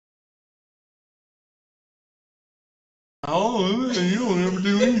Oh, you don't ever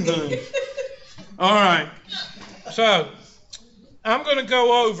do anything. All right. So I'm going to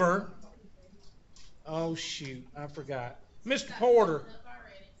go over. Oh, shoot. I forgot. Mr. Porter.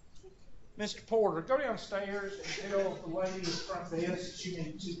 Mr. Porter, go downstairs and tell the lady in front desk she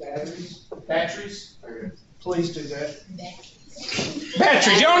needs 2 batteries. Batteries? Please do that.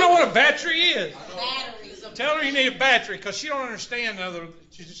 Batteries. Y'all know what a battery is? Batteries. Tell her you need a battery because she don't understand other.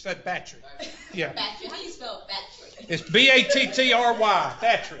 She just said battery. Yeah. Battery. How do you spell battery? It's B-A-T-T-R-Y.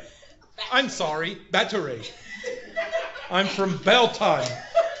 Battery. I'm sorry. Battery. I'm from Belton.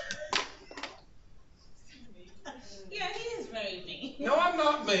 Yeah, he is very mean. No, I'm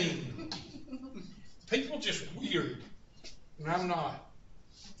not mean. People just weird. And I'm not.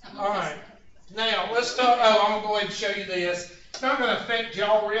 All right. Now, let's talk. Oh, I'm going to go ahead and show you this. It's not going to affect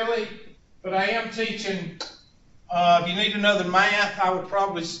y'all really, but I am teaching. If you need another math, I would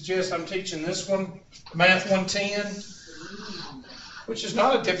probably suggest I'm teaching this one, Math 110, which is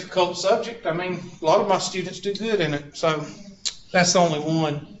not a difficult subject. I mean, a lot of my students do good in it. So that's the only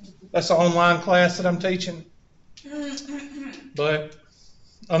one. That's the online class that I'm teaching. But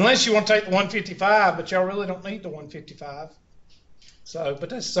unless you want to take the 155, but y'all really don't need the 155. So, but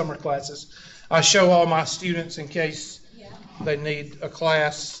that's summer classes. I show all my students in case they need a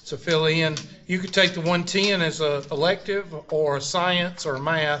class to fill in. You could take the 110 as a elective or a science or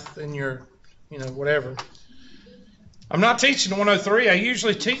math in your, whatever. I'm not teaching the 103. I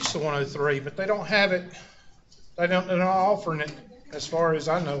usually teach the 103, but they don't have it. They're not offering it as far as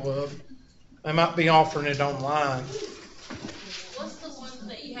I know of. They might be offering it online. What's the one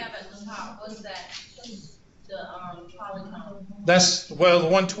that you have at the top? What's that? The Polycom. That's, well, the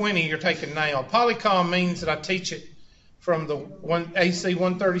 120 you're taking now. Polycom means that I teach it from the AC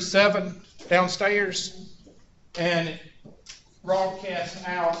 137 downstairs, and it broadcasts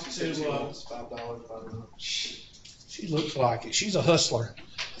out to. $5. She looks like it. She's a hustler.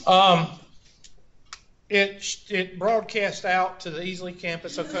 It broadcasts out to the Easley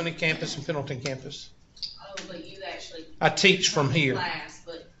campus, Oconee campus, and Pendleton campus. Oh, but you actually. I teach from here. Class,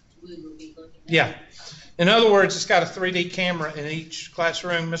 but we will be looking at. Yeah. In other words, it's got a 3D camera in each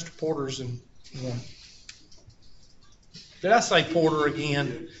classroom. Mr. Porter's in one. Did I say Porter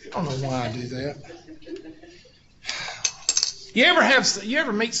again? I don't know why I do that. You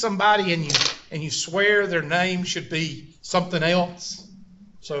ever meet somebody and you swear their name should be something else?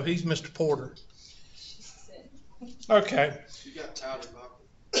 So he's Mr. Porter. Okay. She got powder bottle.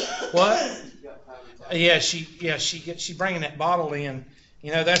 What? She got powder bottle. Yeah, she bringing that bottle in.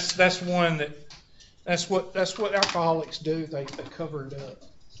 That's one that's what alcoholics do. They cover it up.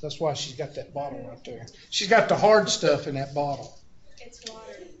 That's why she's got that bottle right there. She's got the hard stuff in that bottle. It's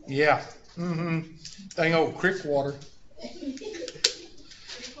water. Yeah. Dang old creek water.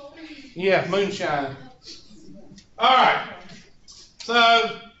 Yeah, moonshine. All right.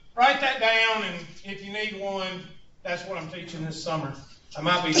 So write that down, and if you need one, that's what I'm teaching this summer. I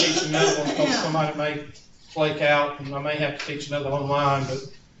might be teaching another one because somebody may flake out, and I may have to teach another online, but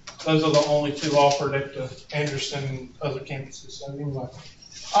those are the only 2 offered at the Anderson and other campuses. So anyway.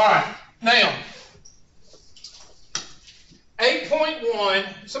 All right. Now,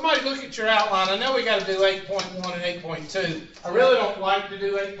 8.1. Somebody look at your outline. I know we got to do 8.1 and 8.2. I really don't like to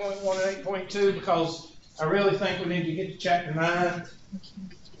do 8.1 and 8.2 because I really think we need to get to chapter 9.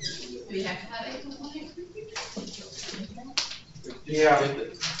 Do we have to have 8.1? Yeah.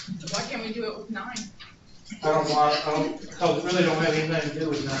 Why can't we do it with 9? Because it really don't have anything to do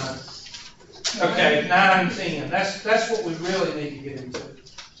with 9. Okay, 9 and 10. That's what we really need to get into.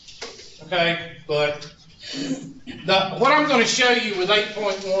 Okay, but what I'm going to show you with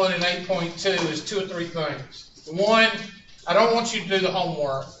 8.1 and 8.2 is 2 or 3 things. One, I don't want you to do the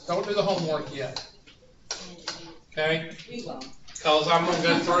homework. Don't do the homework yet. Okay? Because I'm going to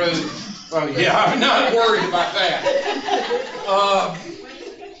go through. Oh yeah, I'm not worried about that.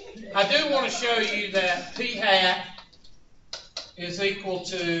 I do want to show you that p hat is equal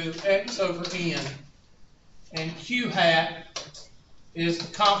to x over n, and q hat is the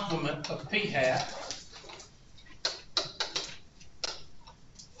complement of p hat.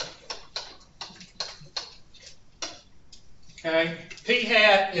 Okay, p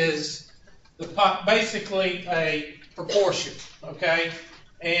hat is basically a proportion. Okay,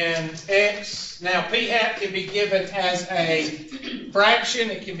 and x, now p hat can be given as a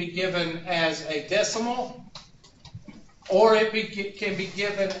fraction, it can be given as a decimal, or it can be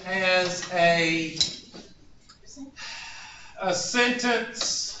given as a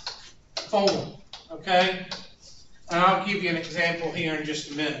sentence form, okay? And I'll give you an example here in just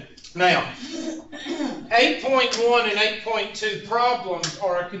a minute. Now, 8.1 and 8.2 problems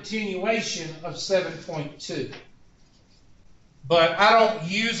are a continuation of 7.2. but I don't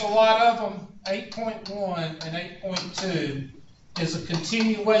use a lot of them. 8.1 and 8.2 is a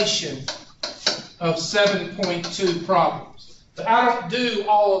continuation of 7.2 problems. But I don't do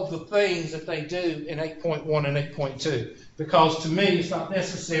all of the things that they do in 8.1 and 8.2 because to me it's not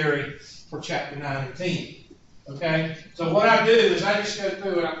necessary for chapter 9 and 10. Okay? So what I do is I just go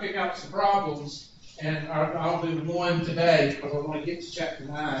through and I pick out some problems, and I'll do one today because I want to get to chapter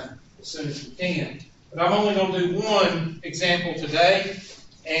 9 as soon as we can. But I'm only going to do one example today,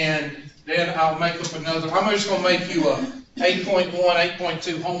 and then I'll make up another. I'm just going to make you a 8.1,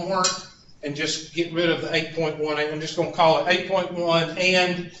 8.2 homework and just get rid of the 8.1. I'm just going to call it 8.1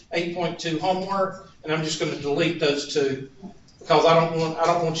 and 8.2 homework, and I'm just going to delete those two because I don't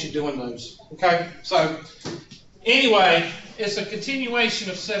want you doing those. Okay? So anyway, it's a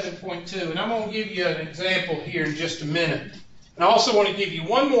continuation of 7.2, and I'm going to give you an example here in just a minute. And I also want to give you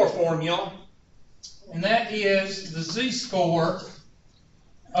one more formula, and that is the z-score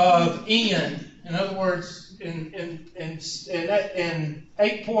of n. In other words, in 8.1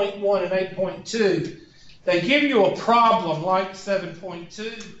 and 8.2, they give you a problem like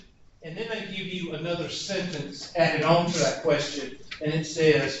 7.2, and then they give you another sentence added on to that question, and it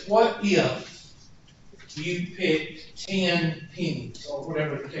says, what if you picked 10 pennies, or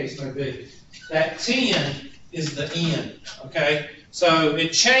whatever the case may be? That 10 is the n, okay? So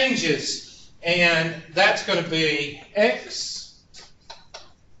it changes, and that's going to be x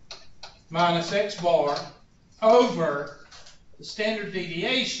minus x bar over the standard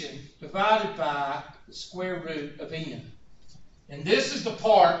deviation divided by the square root of n. And this is the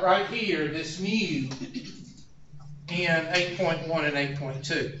part right here, this mu, in 8.1 and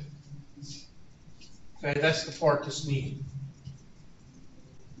 8.2. Okay, that's the part that's mu.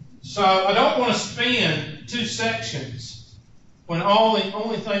 So I don't want to spend two sections when the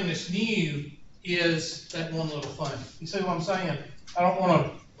only thing that's new is that one little thing. You see what I'm saying? I don't want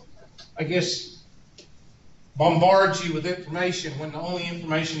to, I guess, bombard you with information when the only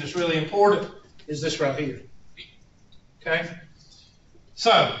information that's really important is this right here. Okay?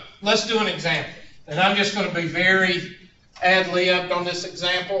 So, let's do an example. And I'm just going to be very ad-libbed on this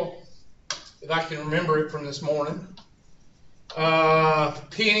example, if I can remember it from this morning.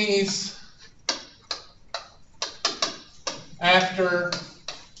 Pennies after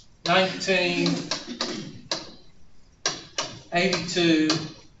 1982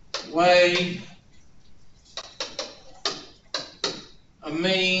 weigh a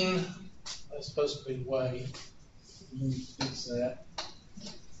mean, that's supposed to be weigh, fix that.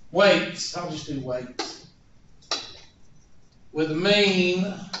 Weights, I'll just do weights. With a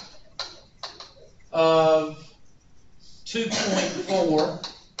mean of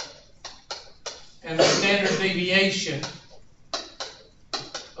 2.4 and a standard deviation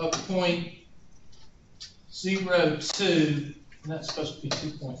of 0.02, and that's supposed to be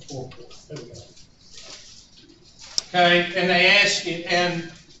 2.44. There we go. Okay, and they ask you, and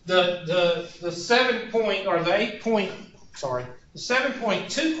the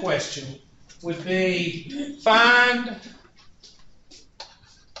 7.2 question would be find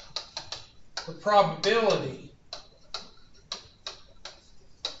the probability.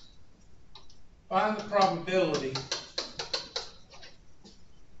 Find the probability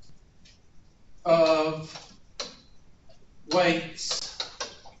of weights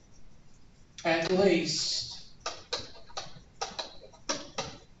at least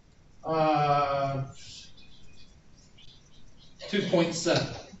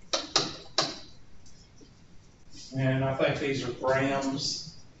 2.7. And I think these are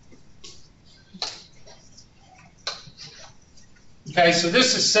grams. Okay, so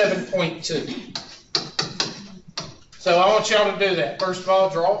this is 7.2. So I want y'all to do that. First of all,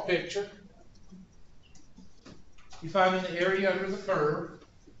 draw a picture. You find in the area under the curve.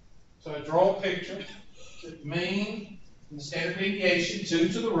 So I draw a picture. The mean and the standard deviation, 2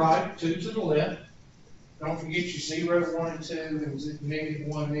 to the right, 2 to the left. Don't forget your 0, 1, and 2, and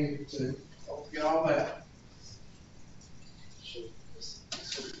 -1, -2. Don't forget all that.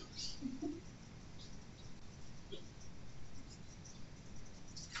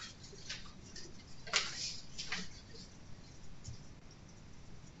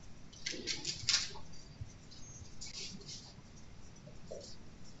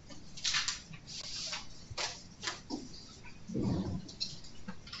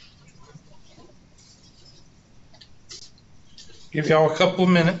 Give y'all a couple of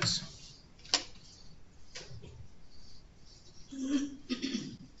minutes.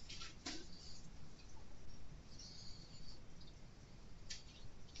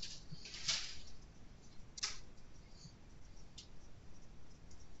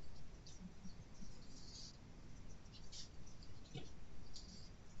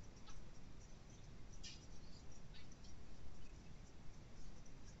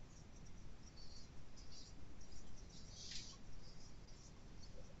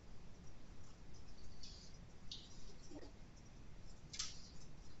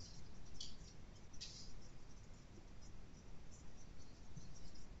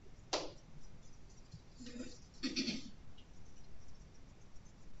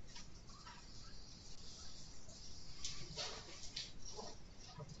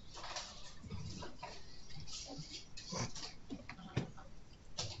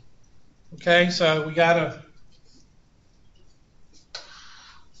 Okay, so we gotta.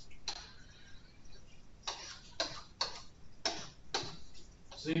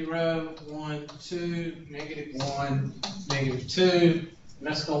 Zero, 1, 2, -1, -2, and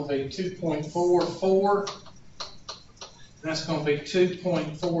that's going to be 2.44. That's going to be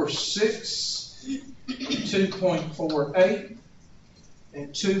 2.46, 2.48,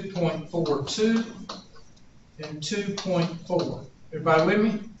 and 2.42, and 2.4. Everybody with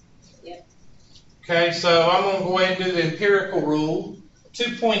me? Yep. Okay, so I'm going to go ahead and do the empirical rule.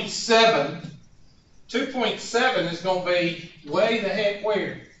 2.7. 2.7 is going to be way the heck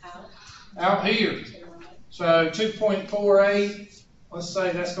where? Out here. So 2.48, let's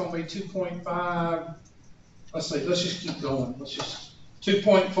say that's going to be 2.5. Let's see, let's just keep going. Let's just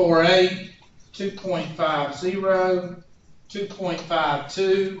 2.48, 2.50,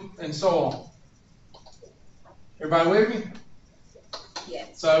 2.52, and so on. Everybody with me?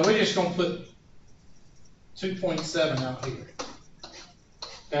 Yes. So we're just going to put 2.7 out here.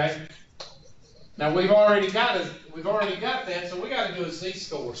 Okay? Now we've already got that, so we got to do a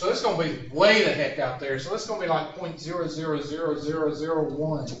z-score. So it's going to be way the heck out there. So it's going to be like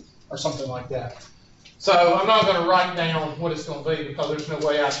 0.000001 or something like that. So I'm not going to write down what it's going to be because there's no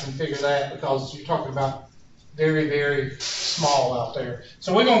way I can figure that because you're talking about very, very small out there.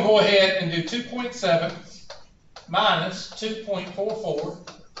 So we're going to go ahead and do 2.7 minus 2.44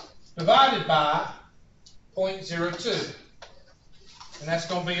 divided by 0.02. And that's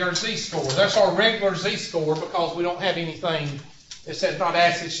going to be our z-score. That's our regular z-score because we don't have anything that says not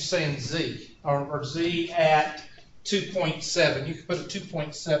acid, it's just saying z, or z at 2.7. You can put a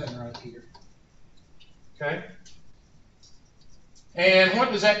 2.7 right here. Okay? And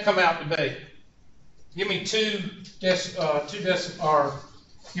what does that come out to be? Give me give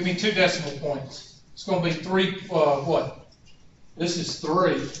me 2 decimal points. It's going to be 3, what? This is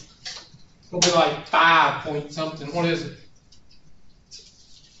 3. It's going to be like 5 point something. What is it?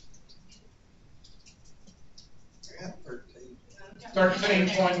 13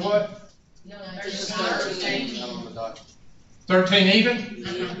 point what? No, 13. Not on the dot. 13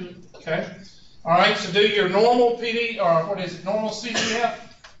 even? Okay. All right, so do your normal PD, or what is it, normal CDF?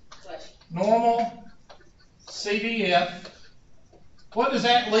 Normal CDF. What does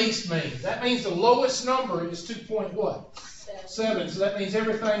that least mean? That means the lowest number is 2 point what? 7. So that means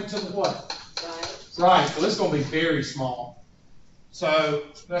everything to the what? Right, so it's going to be very small. So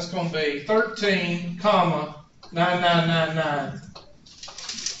that's going to be 13, comma, 9999.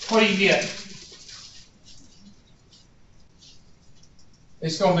 What do you get?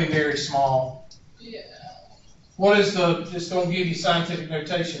 It's going to be very small. Yeah. What is it's going to give you scientific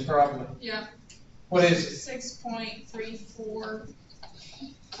notation probably. Yeah. What is it? 6.34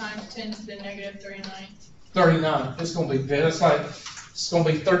 times 10 to the negative 39. 39. It's going to be big. It's going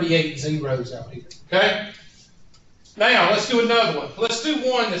to be 38 zeros out here. Okay? Now, let's do another one. Let's do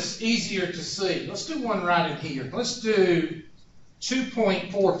one that's easier to see. Let's do one right in here. Let's do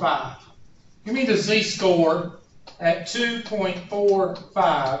 2.45. Give me the z-score at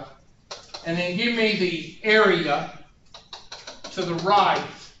 2.45, and then give me the area to the right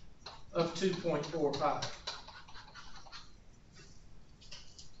of 2.45.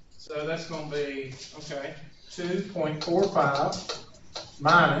 So that's going to be, okay, 2.45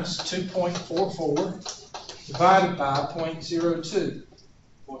 minus 2.44 divided by 0.02.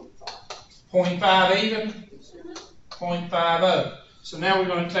 0.5 even? 0.50. So now we're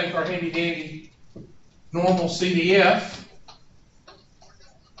going to take our handy dandy normal CDF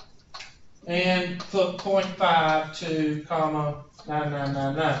and put 0.52, comma,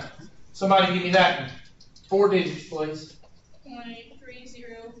 9999. Somebody give me that one. 4 digits, please.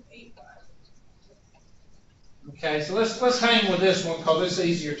 0.3085. Okay, so let's hang with this one because it's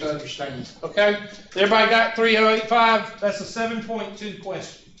easier to understand. Okay? Everybody got 3085? That's a 7.2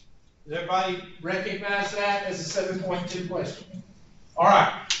 question. Does everybody recognize that as a 7.2 question? All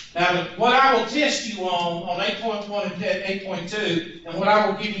right. Now, what I will test you on 8.1 and 8.2, and what I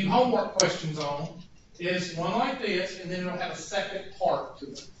will give you homework questions on, is one like this, and then it'll have a second part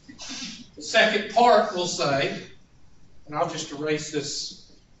to it. The second part will say, and I'll just erase this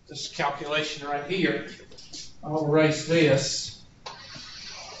calculation right here. I'll erase this,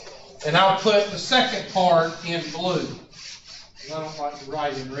 and I'll put the second part in blue. I don't like to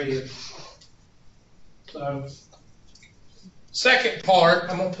write in red. So, second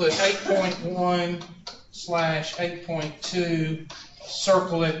part, I'm going to put 8.1/8.2,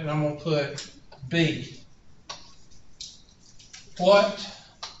 circle it, and I'm going to put B. What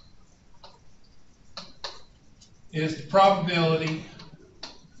is the probability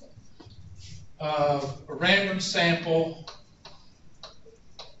of a random sample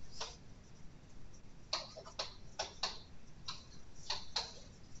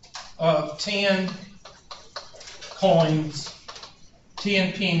of 10 coins,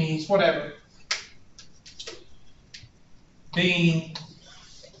 10 pennies, whatever, being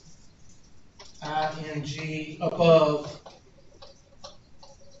ing above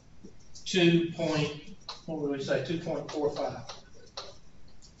 2.45.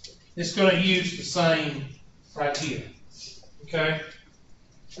 It's going to use the same right here. Okay?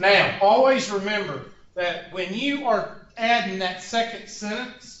 Now, always remember that when you are adding that second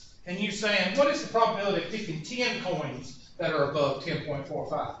sentence and you're saying, what is the probability of picking 10 coins that are above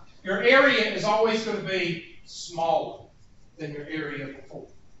 10.45? Your area is always going to be smaller than your area before.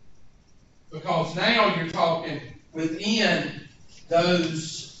 Because now you're talking within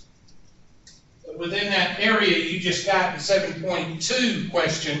that area you just got in 7.2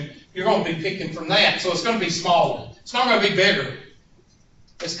 question, you're going to be picking from that. So it's going to be smaller. It's not going to be bigger.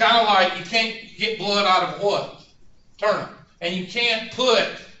 It's kind of like you can't get blood out of what? Turnip. And you can't put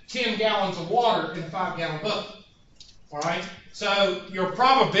 10 gallons of water in a 5-gallon bucket. All right? So your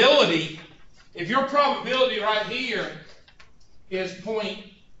probability, if your probability right here is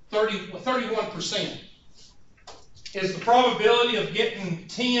 31%, is the probability of getting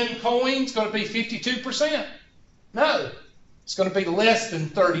 10 coins going to be 52%? No. It's going to be less than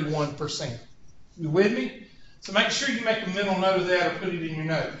 31%. You with me? So make sure you make a mental note of that or put it in your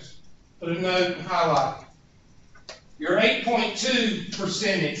notes. Put a note and highlight it. Your 8.2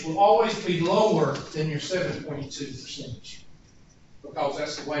 percentage will always be lower than your 7.2 percentage. Because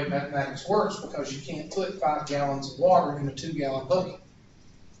that's the way mathematics works, because you can't put 5 gallons of water in a 2-gallon bucket.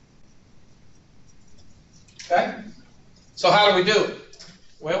 Okay? So how do we do it?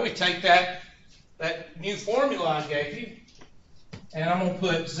 Well, we take that new formula I gave you, and I'm going to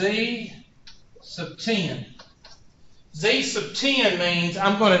put Z sub 10. Z sub 10 means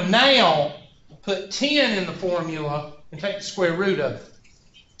I'm going to now put 10 in the formula and take the square root of it.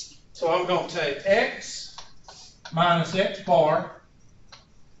 So I'm going to take x minus x bar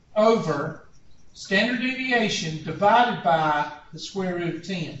over standard deviation divided by the square root of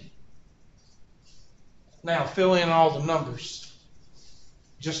 10. Now fill in all the numbers,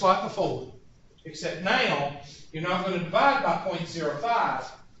 just like before, except now you're not going to divide by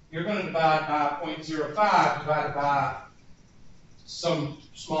 0.05. You're going to divide by 0.05 divided by some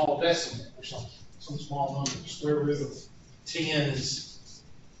small decimal or something, some small number. Square root of 10 is,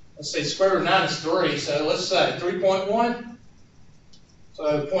 let's say square root of 9 is 3, so let's say 3.1.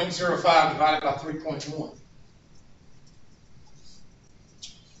 So 0.05 divided by 3.1.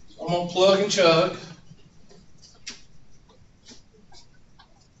 So I'm going to plug and chug.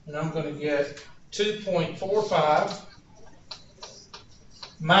 And I'm going to get 2.45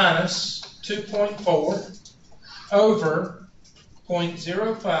 minus 2.4 over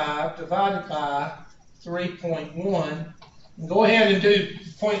 0.05 divided by 3.1. And go ahead and do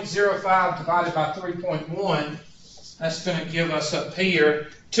 0.05 divided by 3.1. That's going to give us up here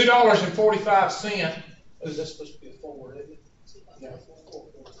 $2.45. Oh, that's supposed to be a forward, isn't it? Yeah.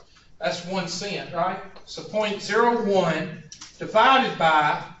 That's 1 cent, right? So 0.01 divided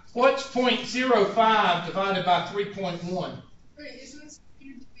by, what's 0.05 divided by 3.1? Wait, isn't this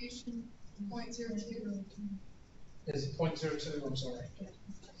standard deviation 0.02? Is it 0.02? I'm sorry.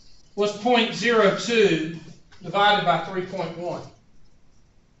 What's 0.02 divided by 3.1?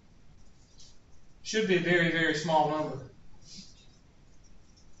 Should be a very, very small number.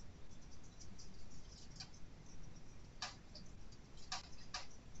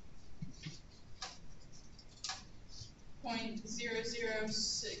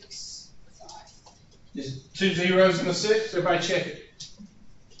 .0065. Is 2 zeros and a 6? Everybody check it.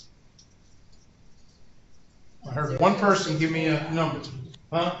 I heard one person give me a number.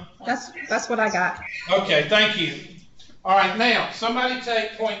 Huh? That's what I got. Okay, thank you. All right, now, somebody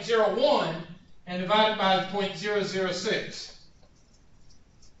take 0.01 and divide it by 0.006.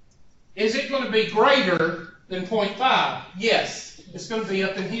 Is it going to be greater than 0.5? Yes. It's going to be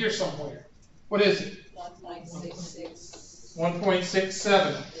up in here somewhere. What is it? 1.66.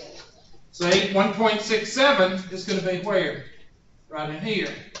 1.67. See, 1.67 is going to be where? Right in here.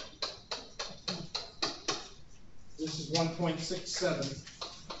 This is 1.67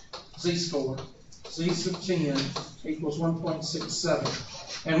 z-score. Z sub 10 equals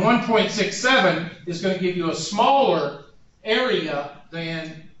 1.67. And 1.67 is going to give you a smaller area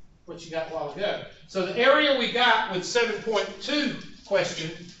than what you got a while ago. So the area we got with 7.2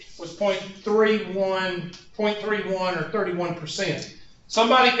 question was 0.31 or 31%.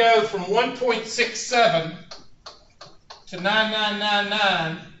 Somebody go from 1.67 to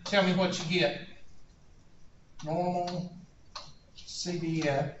 9999. Tell me what you get. Normal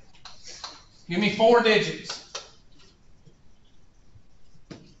CDF. Give me 4 digits.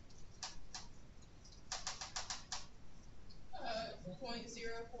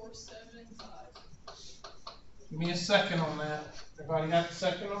 Give me a second on that. Everybody got a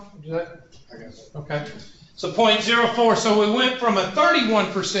second on? Do that? I got it. Okay. So 0.04. So we went from a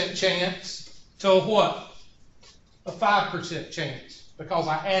 31% chance to a what? A 5% chance. Because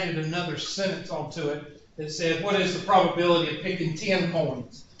I added another sentence onto it that said, what is the probability of picking 10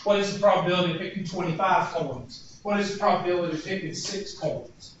 coins? What is the probability of picking 25 coins? What is the probability of picking 6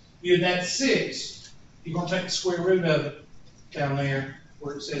 coins? You had that 6, you're going to take the square root of it down there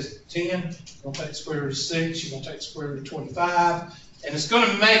where it says 10. You're going to take the square root of 6. You're going to take the square root of 25. And it's going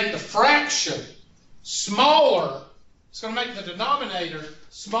to make the fraction smaller. It's going to make the denominator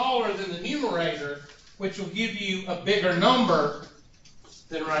smaller than the numerator, which will give you a bigger number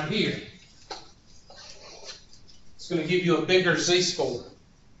than right here. It's going to give you a bigger z-score.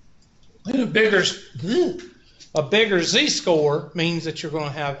 And a bigger z-score means that you're going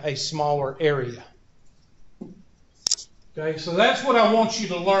to have a smaller area. Okay, so that's what I want you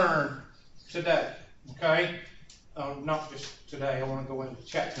to learn today. Okay, not just today. I want to go into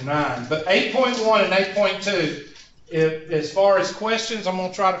chapter 9, but 8.1 and 8.2. As far as questions, I'm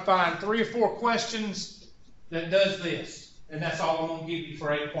going to try to find 3 or 4 questions that does this, and that's all I'm going to give you for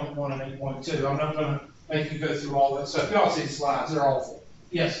 8.1 and 8.2. I'm not going to make you go through all that stuff. Y'all see the slides; they're awful.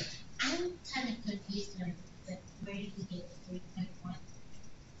 Yes. I'm kind of confused on where did you get the 3.1?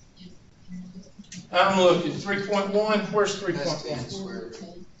 I'm looking 3.1. Where's That's 10 3.1? square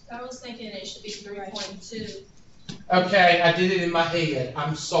root. I was thinking it should be 3.2. Okay, I did it in my head.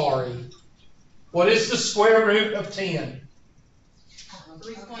 I'm sorry. What is the square root of 10?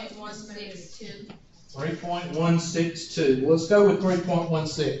 3.162. 3.162. Let's go with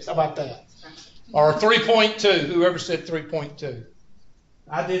 3.16. How about that? Or 3.2. Whoever said 3.2.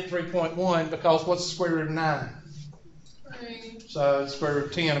 I did 3.1 because what's the square root of 9? 3. So the square root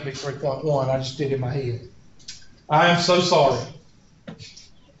of 10 would be 3.1. I just did it in my head. I am so sorry.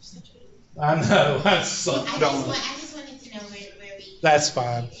 I know. I suck. I Don't I? just wanted to know where we. That's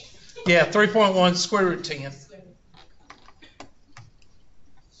fine. Yeah, 3.1 square root 10.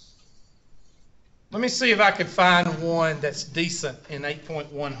 Let me see if I can find one that's decent in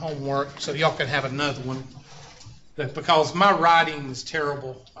 8.1 homework so y'all can have another one. Because my writing is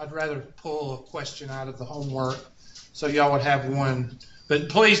terrible. I'd rather pull a question out of the homework so y'all would have one. But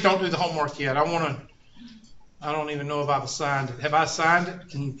please don't do the homework yet. I don't even know if I've assigned it. Have I assigned it?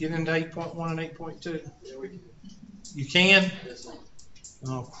 Can you get into 8.1 and 8.2? Yeah, we can. You can? Yes, ma'am.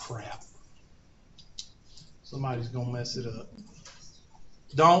 Oh, crap. Somebody's going to mess it up.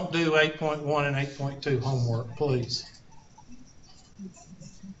 Don't do 8.1 and 8.2 homework, please.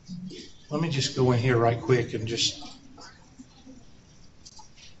 Let me just go in here right quick and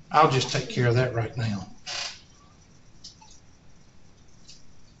I'll just take care of that right now.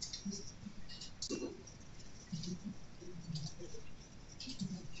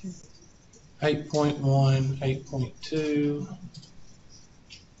 Eight 8.1, 8.2.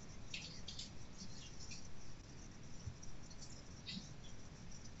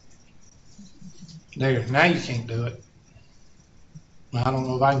 There, now you can't do it. I don't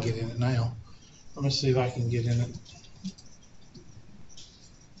know if I can get in it now. Let me see if I can get in it.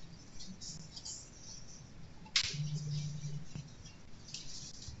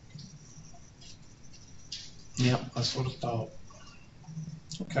 Yep, that's what I thought.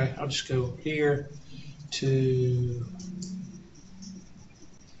 Okay, I'll just go here to,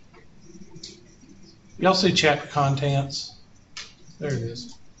 y'all see chapter contents? There it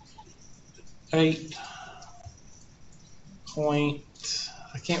is. 8 point,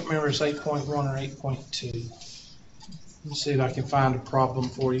 I can't remember if it's 8.1 or 8.2. Let's see if I can find a problem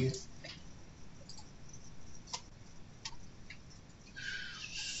for you.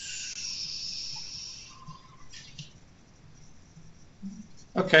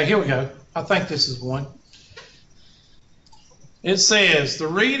 Okay, here we go. I think this is one. It says the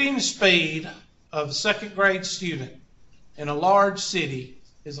reading speed of a second grade student in a large city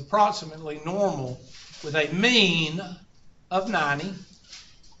is approximately normal with a mean of 90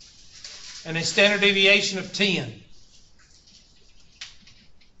 and a standard deviation of 10.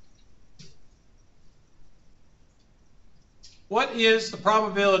 What is the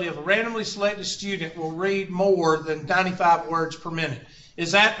probability of a randomly selected student will read more than 95 words per minute?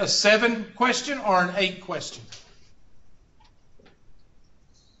 Is that a 7 question or an 8 question?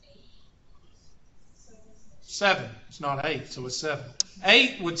 7. It's not 8, so it's 7.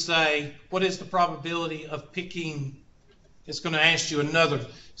 8 would say, what is the probability of picking? It's going to ask you another.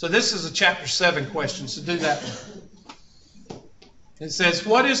 So this is a chapter 7 question, so do that one. It says,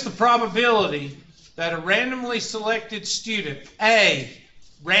 what is the probability that a randomly selected student, a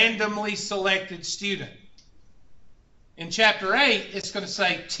randomly selected student In chapter 8, it's going to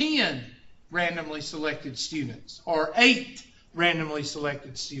say 10 randomly selected students or 8 randomly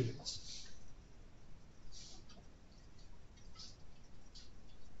selected students.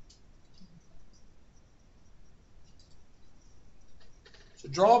 So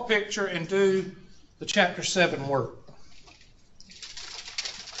draw a picture and do the chapter 7 work.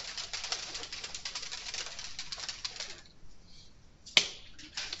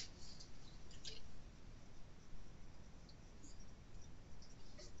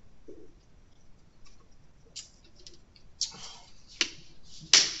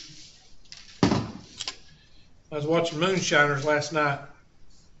 I was watching Moonshiners last night.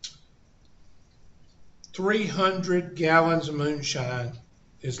 300 gallons of moonshine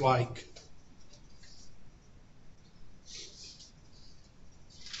is like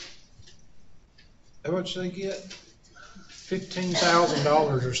how much they get?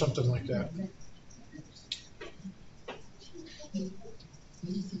 $15,000 or something like that.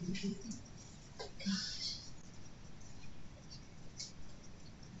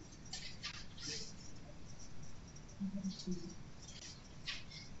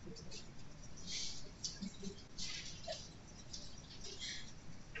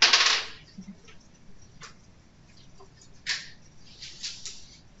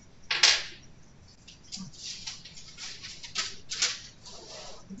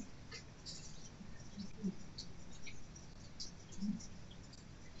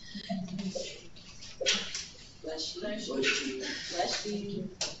 Bless you.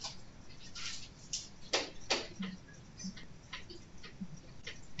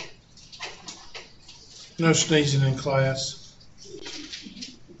 No sneezing in class.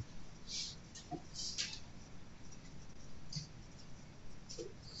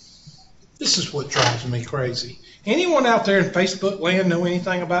 This is what drives me crazy. Anyone out there in Facebook land know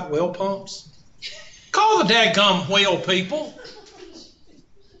anything about well pumps? Call the dadgum well people.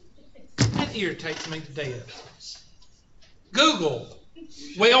 That irritates me to death. Google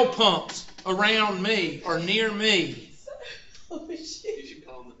well pumps around me or near me. Oh, shit. You should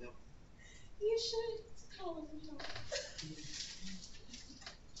call them now. You should call him.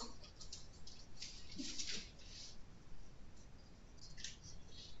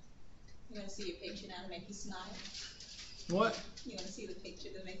 You want to see a picture now to make you smile? What? You want to see the picture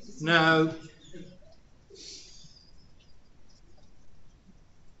that makes you smile? No.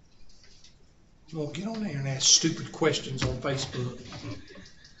 Well, get on there and ask stupid questions on Facebook.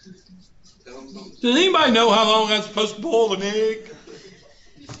 Does anybody know how long I'm supposed to boil an egg?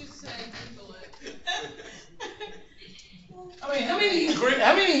 You should say Google it.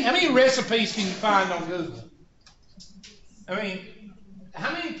 I mean, how many recipes can you find on Google? I mean,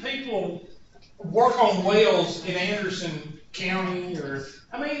 how many people work on wells in Anderson County or,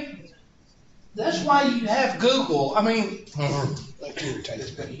 I mean, that's why you have Google. I mean, that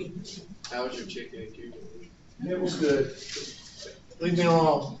irritates me. How was your chicken? It was good. Leave me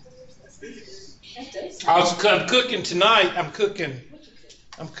alone. I'm cooking tonight. I'm cooking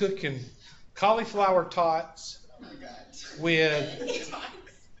cauliflower tots with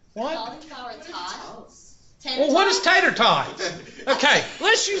what? Cauliflower tots. Well, what is tater tots? Okay,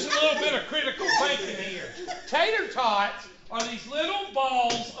 let's use a little bit of critical thinking here. Tater tots are these little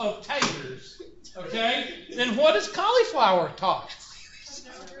balls of taters. Okay, then what is cauliflower tots?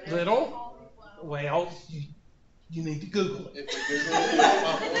 Little. Well, you need to Google it.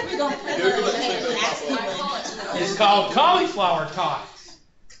 We're going to Google it. It's called cauliflower tots.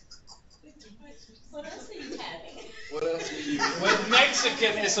 What else are you having? What else do you? With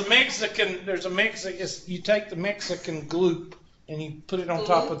Mexican, there's a Mexican, you take the Mexican gloop and you put it on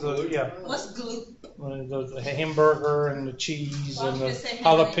top of the, yeah. What's glue? The hamburger and the cheese and the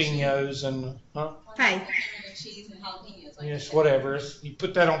jalapenos and, huh? Hey, Cheese and jalapenos. Like Yes, that. whatever. You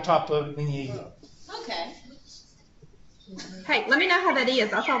put that on top of it and you eat it. Okay. hey, let me know how that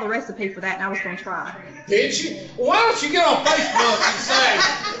is. I saw the recipe for that and I was gonna try. Did you? Well, why don't you get on Facebook and say,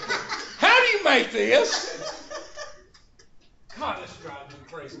 how do you make this? God, this drives me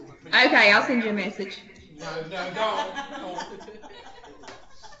crazy. Okay, I'll send you a message. No, don't.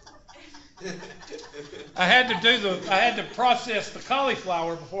 I had to process the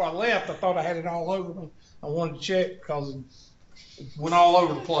cauliflower before I left. I thought I had it all over me. I wanted to check because it went all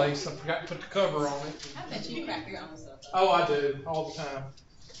over the place. I forgot to put the cover on it. I bet you crack your own stuff. Oh, I do, all the time.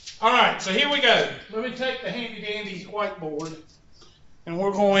 All right, so here we go. Let me take the handy dandy whiteboard and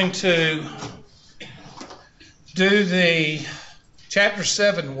we're going to do the chapter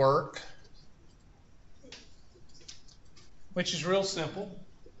 7 work, which is real simple.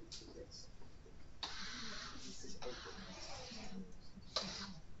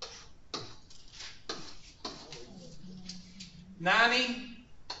 90,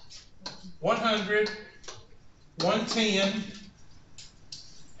 100, 110,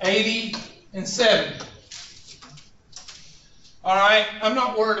 80, and 70. All right, I'm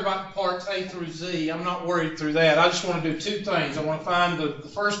not worried about parts A through Z. I'm not worried through that. I just want to do two things. I want to find the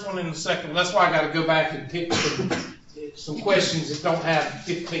first one and the second one. That's why I got to go back and pick some questions that don't have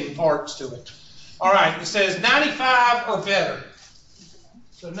 15 parts to it. All right, it says 95 or better.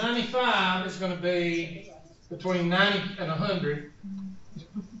 So 95 is going to be between 90 and 100.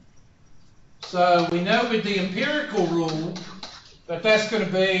 So we know with the empirical rule that that's going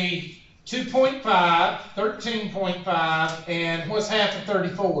to be 2.5, 13.5, and what's half of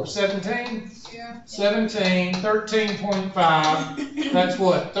 34? 17? Yeah. 17, 13.5, that's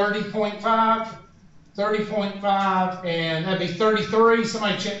what, 30.5? 30.5, and that'd be 33.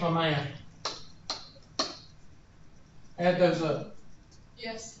 Somebody check my math. Add those up.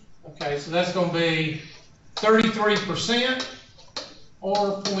 Yes. Okay, so that's going to be 33%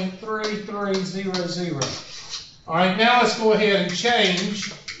 or 0.3300. All right, now let's go ahead and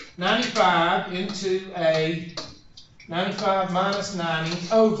change 95 into a 95 minus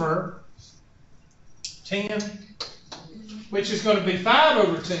 90 over 10, which is going to be 5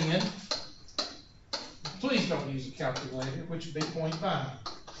 over 10. Please don't use a calculator, which would be 0.5.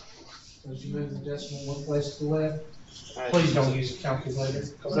 As you move the decimal one place to the left. Please don't use a calculator,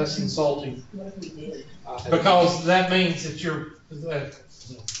 because that's insulting. Because that means that you're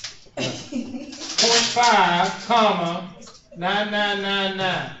 0.5, comma,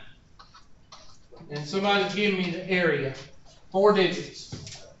 9999. And somebody give me the area. 4 digits.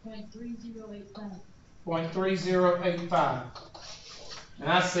 0.3085. 0.3085. And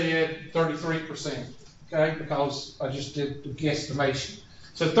I said 33%, okay, because I just did the guesstimation.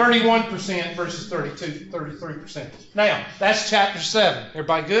 So 31% versus 33%. Now, that's chapter 7.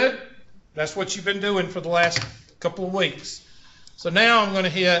 Everybody good? That's what you've been doing for the last couple of weeks. So now I'm going to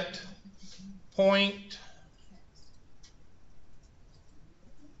hit point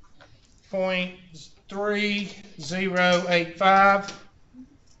 3085.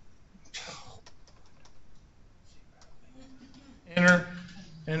 Enter,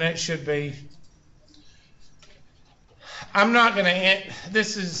 and that should be. I'm not going to,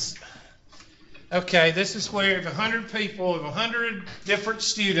 this is, okay, this is where if 100 people, if 100 different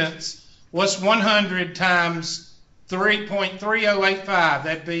students, what's 100 times 3.3085?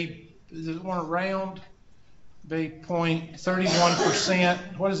 That'd be, does it want to round? Be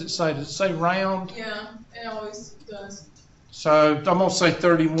 0.31%. What does it say? Does it say round? Yeah, it always does. So I'm going to say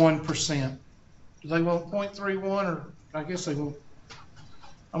 31%. Do they want 0.31 or I guess they won't.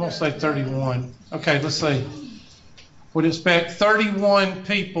 I'm going to say 31. Okay, let's see. Would expect 31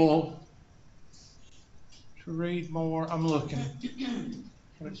 people to read more. I'm looking.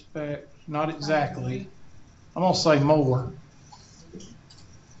 Would expect, not exactly. I'm going to say more.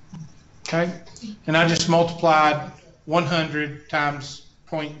 Okay? And I just multiplied 100 times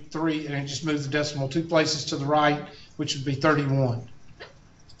 0.3 and it just moved the decimal 2 places to the right, which would be 31.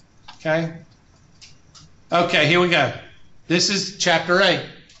 Okay? Okay, here we go. This is chapter 8.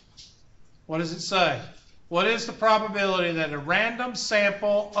 What does it say? What is the probability that a random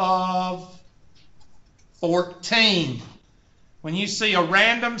sample of 14, when you see a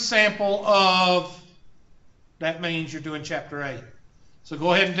random sample of, that means you're doing chapter 8. So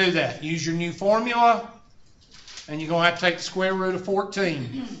go ahead and do that. Use your new formula, and you're going to have to take the square root of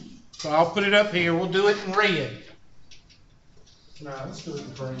 14. So I'll put it up here. We'll do it in red. No, let's do it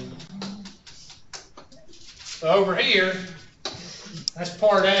in green. So over here, that's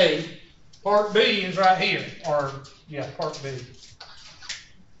part A. Part B is right here, or, yeah, part B.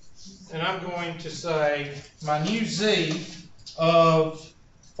 And I'm going to say my new Z of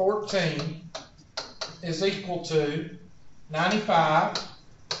 14 is equal to 95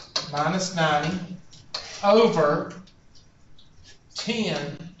 minus 90 over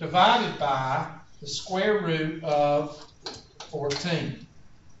 10 divided by the square root of 14.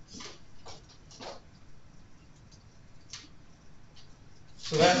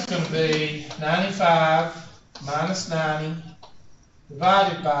 So that's going to be 95 minus 90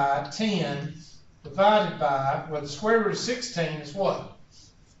 divided by 10 divided by, well, the square root of 16 is what?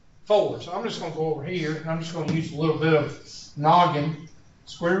 4. So I'm just going to go over here, and I'm just going to use a little bit of noggin.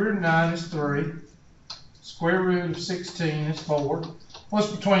 Square root of 9 is 3. Square root of 16 is 4. What's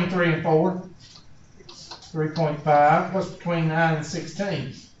between 3 and 4? 3.5. What's between 9 and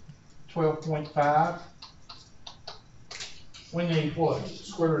 16? 12.5. We need what?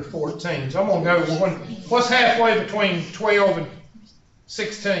 Square root of 14. So I'm going to go one. What's halfway between 12 and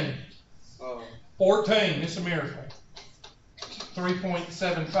 16? 14. It's a miracle.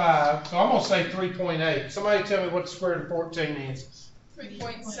 3.75, so I'm gonna say 3.8. Somebody tell me what the square root of 14 is.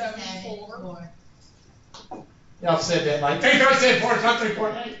 3.74. Y'all said that like 3.74, it's not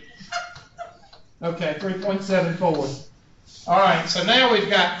 3.8. Okay, 3.74. All right, so now we've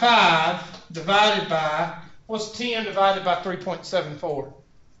got 5 divided by, what's 10 divided by 3.74?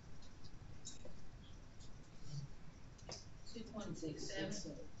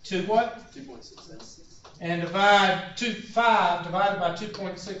 2.67. 2 what? 2.67. And divide 5 divided by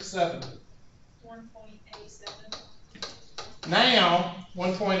 2.67. 1.87. Now,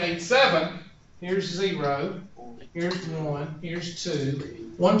 1.87, here's 0, here's 1, here's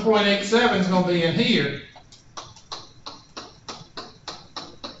 2. 1.87 is going to be in here.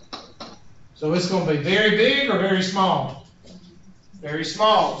 So it's going to be very big or very small? Very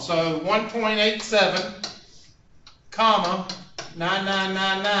small. So 1.87, comma,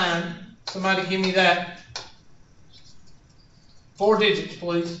 9999. Somebody give me that. 4 digits,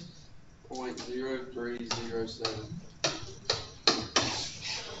 please. 0.0307.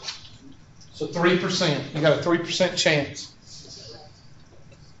 So 3%. You got a 3% chance.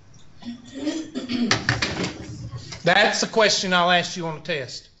 That's the question I'll ask you on the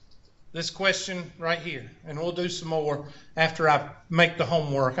test. This question right here. And we'll do some more after I make the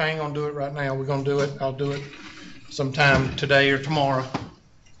homework. I ain't going to do it right now. We're going to do it. I'll do it sometime today or tomorrow.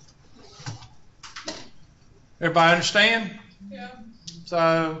 Everybody understand? Yeah.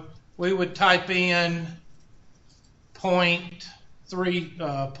 So we would type in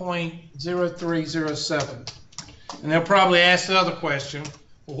 0.0307. And they'll probably ask the other question,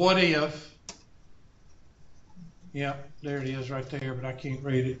 well, what if, yeah, there it is right there, but I can't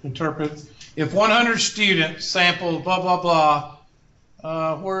read it. Interpret, if 100 students sample blah, blah,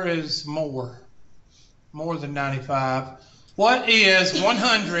 blah, where is more? More than 95. What is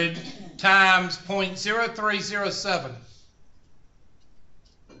 100 times 0.0307?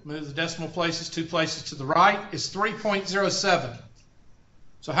 Move the decimal places 2 places to the right. It's 3.07.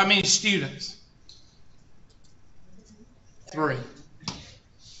 So how many students? 3.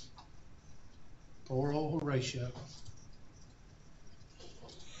 Poor old Horatio.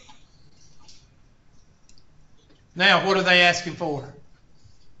 Now, what are they asking for?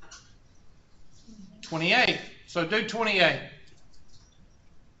 28. So do 28.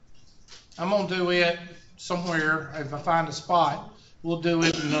 I'm going to do it somewhere. If I find a spot, we'll do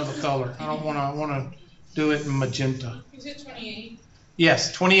it in another color. I don't want to. I want to do it in magenta. Is it 28?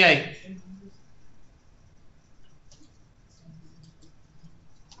 Yes, 28.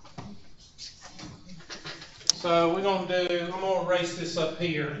 So we're going to do, I'm going to erase this up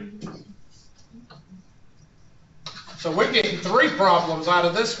here. So we're getting 3 problems out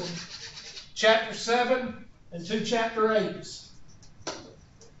of this one. Chapter 7 and 2 chapter 8s.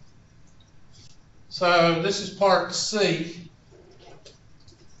 So this is part C.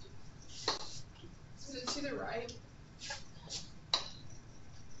 Is it to the right?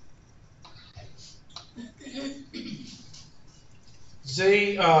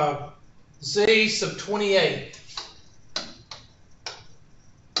 Z sub 28.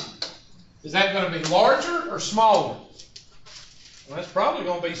 Is that going to be larger or smaller? Well, that's probably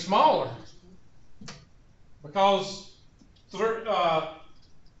going to be smaller. Because, what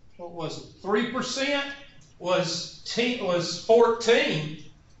was it? 3% was 14.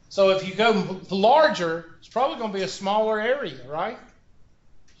 So if you go larger, it's probably going to be a smaller area, right?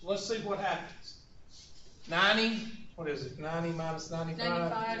 So let's see what happens. 90, what is it? 90 minus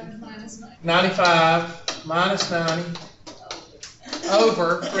 95? 95 minus 90. 95 minus 90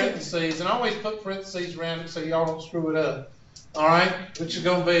 over parentheses, and I always put parentheses around it so y'all don't screw it up. All right, which is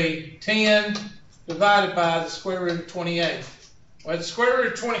going to be 10 divided by the square root of 28. Well, the square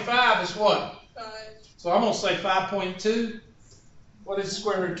root of 25 is what? 5. So I'm going to say 5.2. What is the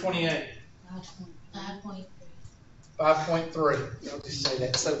square root of 28? 5.3. 5.3. I'll just say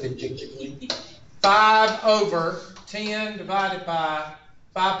that so vindictively. 5 over 10 divided by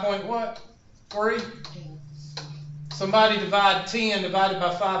 5 point what? 3? Somebody divide 10 divided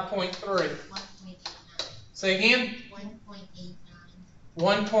by 5.3. 1.89. Say again? 1.89.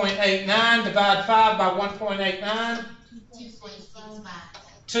 1.89 divide 5 by 1.89. 2.65.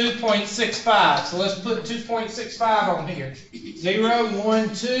 2.65. So let's put 2.65 on here. 0,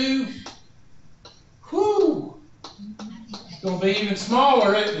 1, 2. Whew. It's going to be even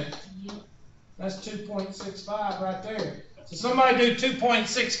smaller, isn't it? That's 2.65 right there. So somebody do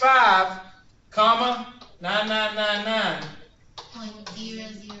 2.65, comma, 9999.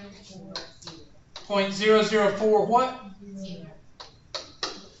 0.0040. 0.004 what? 0.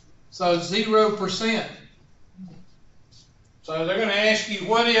 So 0%. So they're going to ask you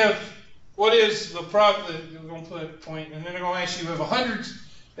what is the problem. They're going gonna put point, and then they're gonna ask you if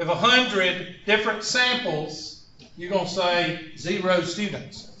 100 different samples, you're gonna say 0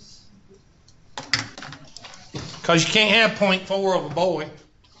 students. Because you can't have 0.4 of a boy.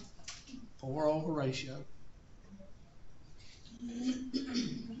 4 over ratio.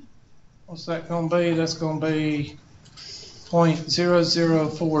 What's that gonna be? That's gonna be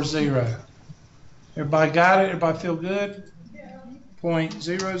 0.0040. Everybody got it? Everybody feel good?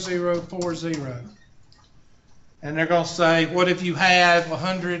 0.0040. And they're going to say, what if you have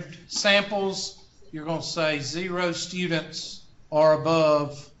 100 samples? You're going to say 0 students are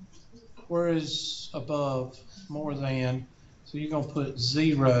above. Where is above? More than. So you're going to put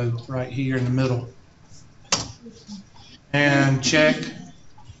 0 right here in the middle. And check.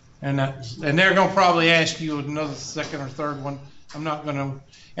 And they're going to probably ask you another second or third one. I'm not going to.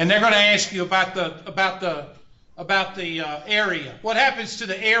 And they're going to ask you about the area. What happens to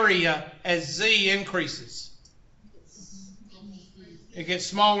the area as Z increases? It gets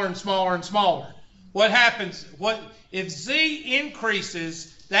smaller and smaller and smaller. What happens? If Z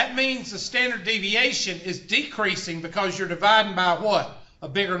increases? That means the standard deviation is decreasing because you're dividing by what? A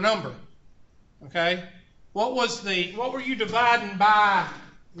bigger number. Okay. What were you dividing by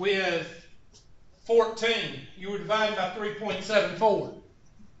with 14? You were dividing by 3.74,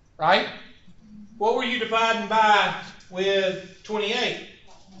 right? What were you dividing by with 28?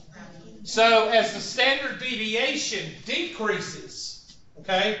 So as the standard deviation decreases,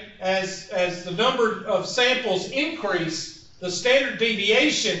 okay, as the number of samples increase, the standard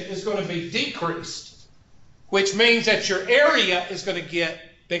deviation is going to be decreased, which means that your area is going to get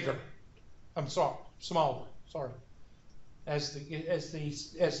bigger. I'm sorry, smaller. Sorry. As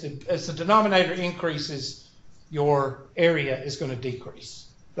the denominator increases, your area is going to decrease.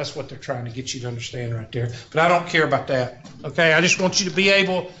 That's what they're trying to get you to understand right there. But I don't care about that. Okay, I just want you to be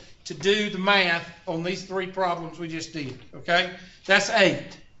able to do the math on these 3 problems we just did. Okay, that's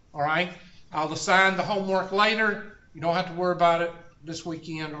 8. All right, I'll assign the homework later. You don't have to worry about it this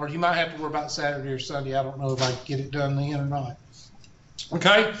weekend, or you might have to worry about Saturday or Sunday. I don't know if I can get it done then or not.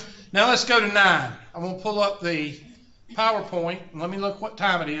 Okay, now let's go to 9. I'm going to pull up the PowerPoint and let me look what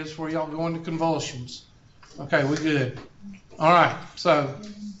time it is before y'all go into convulsions. Okay, we're good. All right, so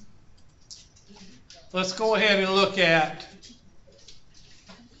let's go ahead and look at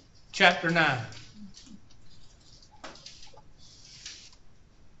chapter 9.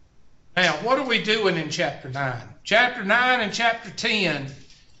 Now, what are we doing in chapter 9? Chapter 9 and chapter 10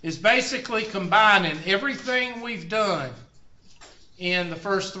 is basically combining everything we've done in the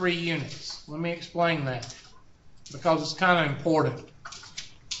first 3 units. Let me explain that because it's kind of important.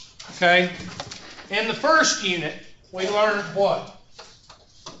 Okay? In the first unit, we learned what?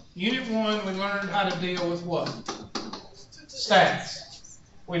 Unit 1, we learned how to deal with what? Stats.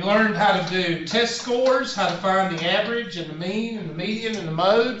 We learned how to do test scores, how to find the average and the mean and the median and the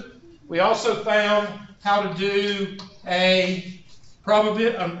mode. We also found how to do a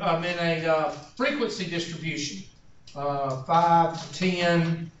frequency distribution. 5 to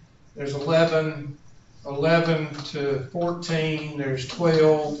 10, there's 11 to 14, there's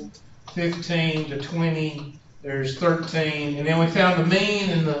 12, 15 to 20, there's 13, and then we found the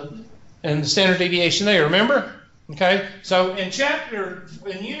mean and the standard deviation there, remember? Okay, so in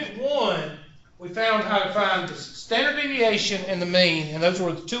unit 1, we found how to find the standard deviation and the mean, and those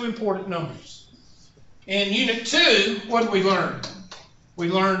were the 2 important numbers. In unit 2, what did we learn? We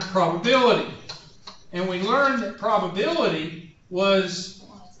learned probability. And we learned that probability was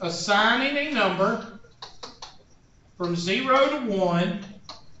assigning a number from 0 to 1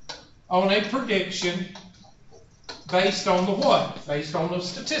 on a prediction based on the what? Based on the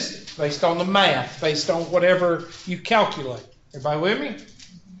statistics, based on the math, based on whatever you calculate. Everybody with me?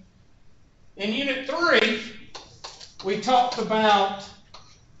 In unit 3, we talked about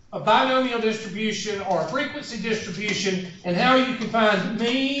a binomial distribution or a frequency distribution and how you can find the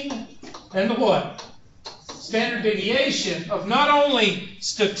mean and the what? Standard deviation of not only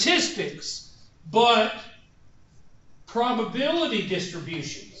statistics, but probability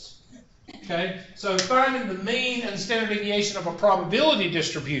distributions. Okay? So finding the mean and the standard deviation of a probability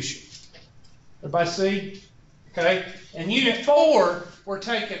distribution. Everybody see? Okay? In unit 4, we're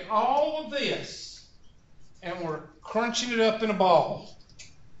taking all of this and we're crunching it up in a ball.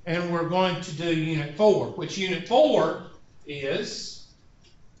 And we're going to do unit 4, which unit 4 is,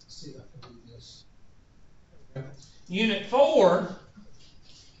 let's see if I can do this. Okay. Unit 4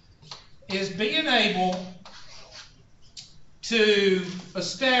 is being able to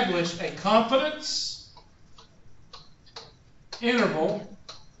establish a confidence interval,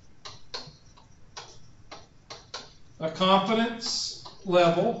 a confidence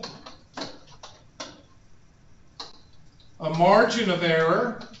level, a margin of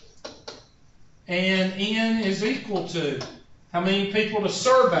error, and N is equal to how many people to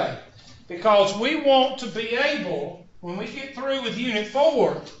survey. Because we want to be able, when we get through with Unit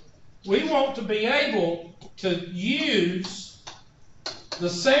 4, we want to be able to use the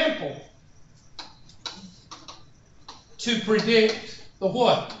sample to predict the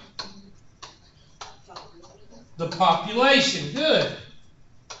what? The population. Good.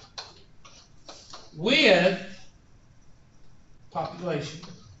 With population.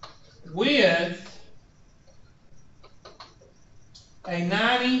 With a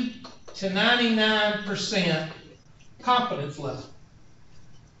 90 to 99% confidence level.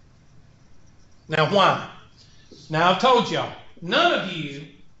 Now why? Now I've told y'all, none of you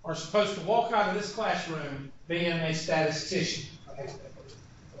are supposed to walk out of this classroom being a statistician.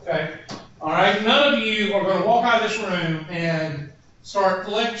 Okay? All right? None of you are going to walk out of this room and start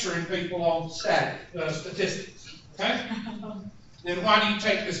lecturing people on statistics. Okay? Then why do you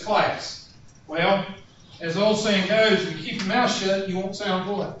take this class? Well, as the old saying goes, if you keep your mouth shut, you won't sound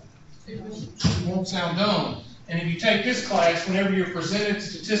what? You won't sound dumb. And if you take this class, whenever you're presented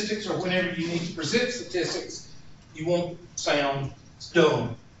statistics or whenever you need to present statistics, you won't sound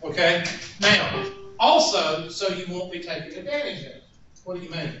dumb. Okay? Now, also, so you won't be taken advantage of. What do you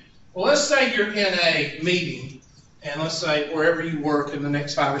mean? Well, let's say you're in a meeting, and let's say wherever you work in the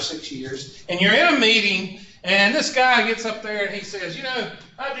next 5 or 6 years, and you're in a meeting, and this guy gets up there and he says, you know,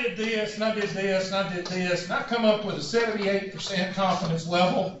 I did this, and I did this, and I did this, and I come up with a 78% confidence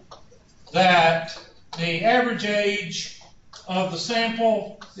level that the average age of the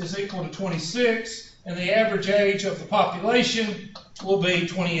sample is equal to 26, and the average age of the population will be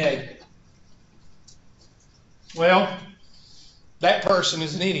 28. Well, that person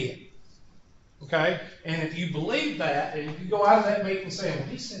is an idiot. Okay? And if you believe that, and if you go out of that meeting saying, well,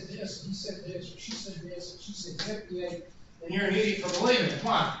 he said this, and he said this, or she said this, and she said 78, then you're an idiot for believing it.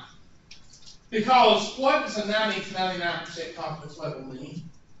 Why? Because what does a 90 to 99% confidence level mean?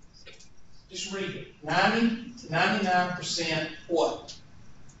 Just read it. 90 to 99% what?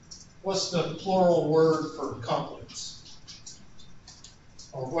 What's the plural word for confidence?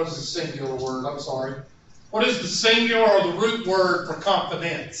 Or what is the singular word? I'm sorry. What is the singular or the root word for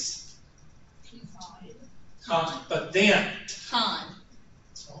confidence? Confident. Con.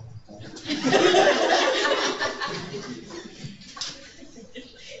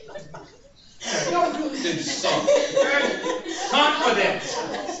 Y'all really do suck. Confidence.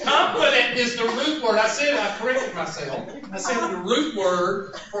 Confident is the root word. I corrected myself. I said the root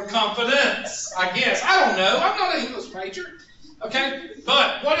word for confidence, I guess. I don't know. I'm not an English major. Okay?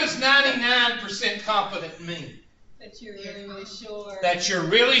 But what does 99% confident mean? That you're really, really sure. That you're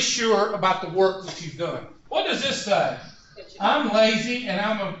really sure about the work that you've done. What does this say? I'm lazy and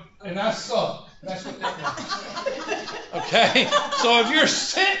I suck. That's what that means. Okay? So if you're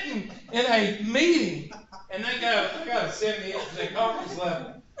sitting in a meeting and they go, I got a 78% confidence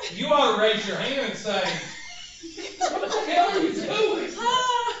level, you ought to raise your hand and say, what the hell are you doing?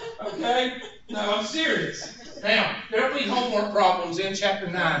 Okay? No, I'm serious. Now, there'll be homework problems in Chapter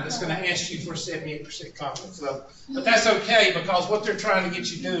 9 that's going to ask you for a 78% confidence level. But that's okay because what they're trying to get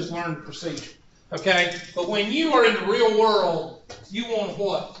you to do is learn the procedure. Okay? But when you are in the real world, you want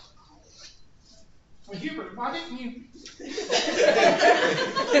what? Well, Hubert, why didn't you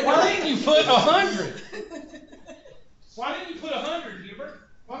put 100? Why didn't you put 100, Hubert?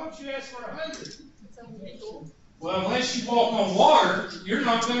 Why don't you ask for 100? Well, unless you walk on water, you're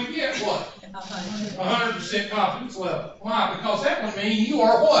not going to get what? 100% confidence level. Why? Because that would mean you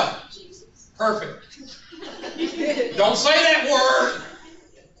are what? Jesus. Perfect. Don't say that word.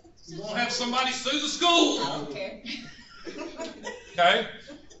 You won't have somebody sue the school. I don't care. Okay?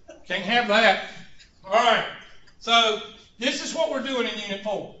 Can't have that. All right. So this is what we're doing in Unit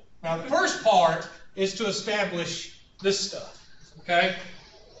 4. Now, the first part is to establish this stuff. Okay?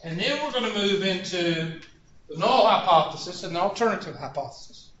 And then we're going to move into the null hypothesis and the alternative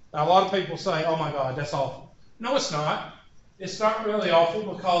hypothesis. Now, a lot of people say, oh my God, that's awful. No, it's not. It's not really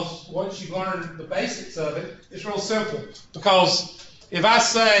awful because once you learn the basics of it, it's real simple. Because if I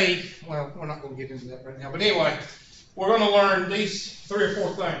say, well, we're not going to get into that right now, but anyway, we're going to learn these 3 or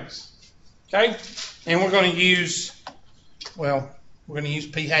 4 things. Okay? And we're going to use, well, we're going to use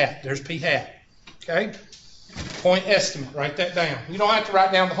p hat. There's p hat. Okay? Point estimate. Write that down. You don't have to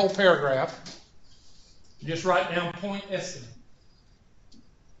write down the whole paragraph. Just write down point estimate.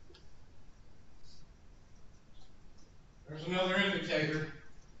 There's another indicator.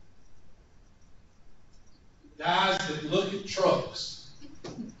 Guys that look at trucks.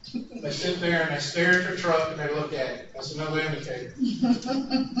 They sit there and they stare at their truck and they look at it. That's another indicator.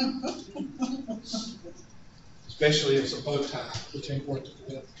 especially if it's a bow tie, which ain't worth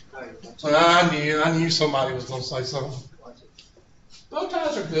it. Hey, Well, I knew somebody was gonna say something. Bow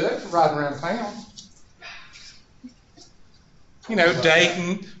ties are good for riding around town. You know,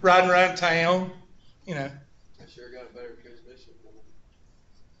 dating, riding around town, you know. I sure got a better transmission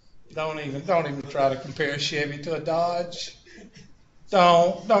than Don't even try to compare a Chevy to a Dodge.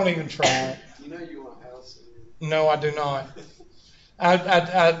 Don't even try. you know you want a house and No, I do not.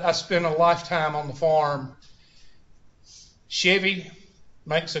 I spent a lifetime on the farm. Chevy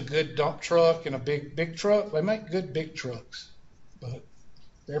makes a good dump truck and a big truck. They make good big trucks, but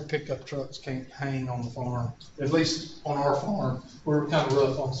their pickup trucks can't hang on the farm. At least on our farm, we're kind of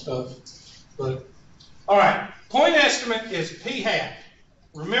rough on stuff. But all right, point estimate is P hat.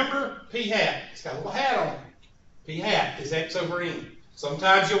 Remember P hat. It's got a little hat on it. P hat is X over N.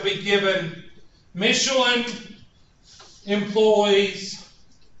 Sometimes you'll be given Michelin employees.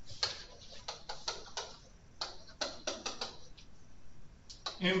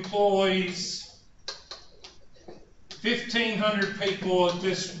 Employees, 1,500 people at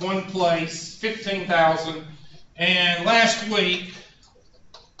this one place, 15,000. And last week,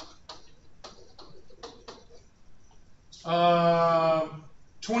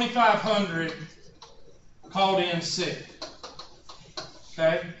 2,500 called in sick.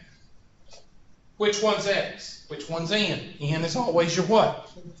 Okay? Which one's X? Which one's N? N is always your what?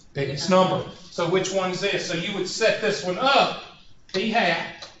 Biggest number. So which one's this? So you would set this one up. P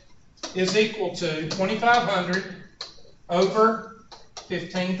hat is equal to 2,500 over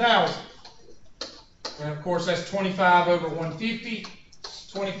 15,000. And of course that's 25 over 150.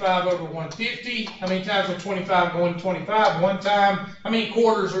 25 over 150. How many times will 25 go in 25? One time. How many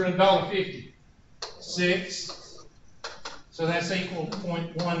quarters are in $1.50? 6. So that's equal to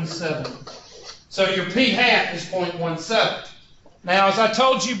 0.17. So your P hat is 0.17. Now, as I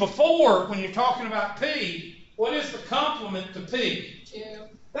told you before, when you're talking about P, what is the complement to P? Q.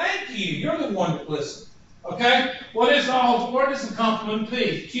 Thank you. You're the one that listened. Okay? What is the complement to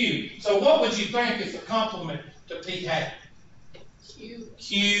P? Q. So what would you think is the complement to P hat? Q.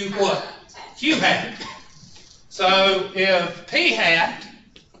 Q what? Q hat. So if P hat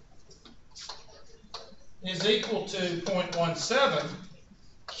is equal to 0.17,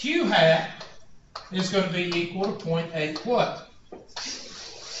 Q hat is going to be equal to 0.8 what?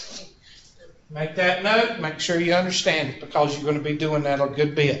 Make that note, make sure you understand it, because you're going to be doing that a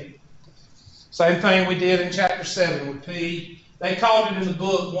good bit. Same thing we did in chapter 7 with P. They called it in the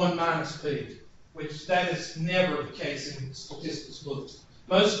book 1 minus P, which that is never the case in statistics books.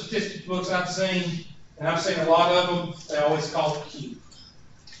 Most statistics books I've seen, and I've seen a lot of them, they always call it Q,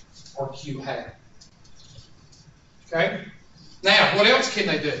 or Q hat. Okay? Now, what else can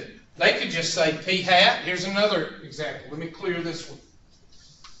they do? They could just say P hat. Here's another example. Let me clear this one.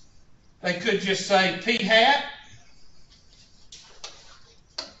 They could just say P hat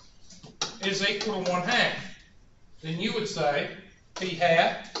is equal to 1/2. Then you would say P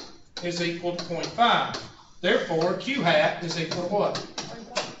hat is equal to 0.5. Therefore, Q hat is equal to what?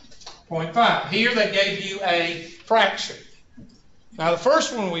 0.5. Here they gave you a fraction. Now the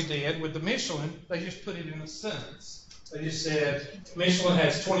first one we did with the Michelin, they just put it in a sentence. They just said Michelin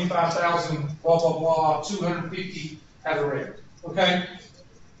has 25,000, blah, blah, blah, 250 had a red. Okay?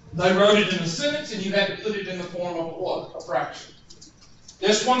 They wrote it in a sentence, and you had to put it in the form of a what? A fraction.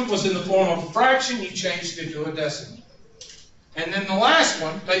 This one was in the form of a fraction. You changed it to a decimal. And then the last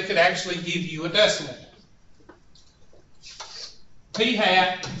one, they could actually give you a decimal. P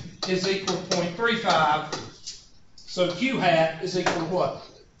hat is equal to 0.35. So Q hat is equal to what?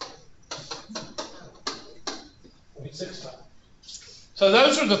 0.65. So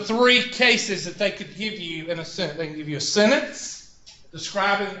those are the three cases that they could give you in a sentence. They can give you a sentence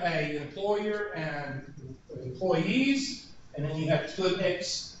describing an employer and employees, and then you have to put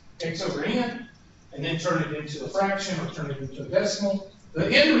X over N, and then turn it into a fraction or turn it into a decimal.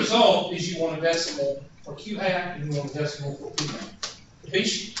 The end result is you want a decimal for Q hat and you want a decimal for P hat.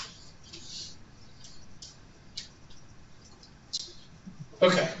 Capiche?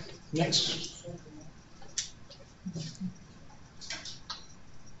 Okay, next.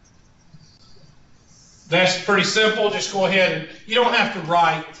 That's pretty simple. Just go ahead and you don't have to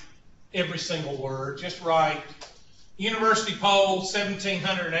write every single word. Just write University poll,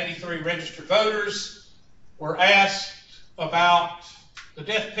 1,783 registered voters were asked about the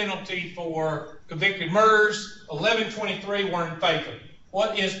death penalty for convicted murderers. 1,123 were in favor.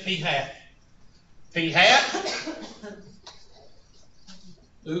 What is P hat? P hat?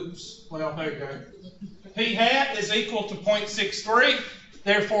 Oops. Well, there you go. P hat is equal to 0.63.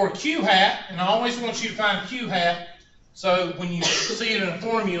 Therefore, Q hat, and I always want you to find Q hat, so when you see it in a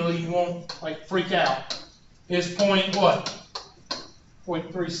formula, you won't like freak out. is point what?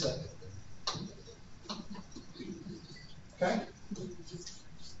 0.37. Okay?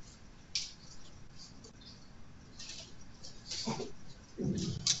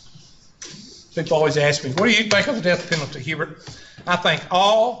 People always ask me, what do you think of the death penalty, Hubert? I think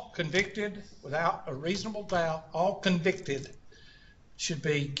all convicted, without a reasonable doubt, all convicted should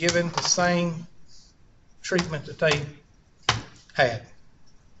be given the same treatment that they had,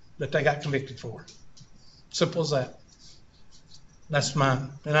 that they got convicted for. Simple as that. That's mine.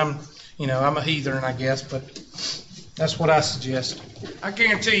 And I'm a heathen, I guess, but that's what I suggest. I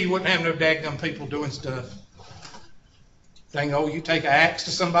guarantee you wouldn't have no daggum people doing stuff. Dang, you take an axe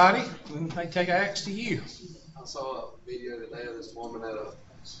to somebody, and they take an axe to you. I saw a video today of this woman at a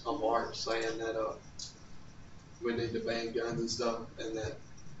march saying that we need to ban guns and stuff, and that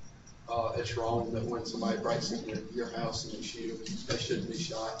it's wrong that when somebody breaks into your house and you shoot them, they shouldn't be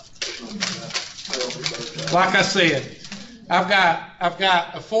shot. Like I said, I've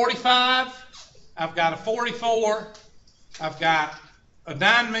got a 45, I've got a 44, I've got a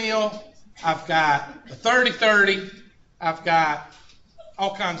 9mm, I've got a 30-30, I've got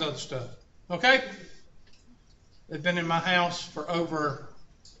all kinds of other stuff. Okay? They've been in my house for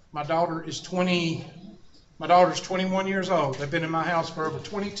my daughter's 21 years old. They've been in my house for over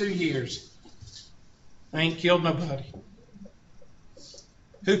 22 years. I ain't killed nobody.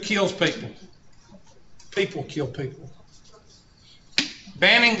 Who kills people? People kill people.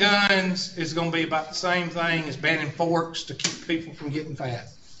 Banning guns is going to be about the same thing as banning forks to keep people from getting fat.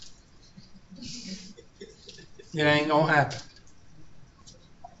 It ain't going to happen.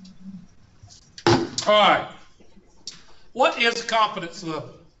 All right. What is a confidence level?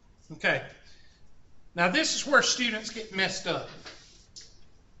 Okay. Now this is where students get messed up.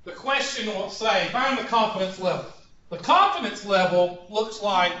 The question will say, find the confidence level. The confidence level looks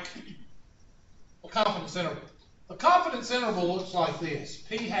like a confidence interval. The confidence interval looks like this.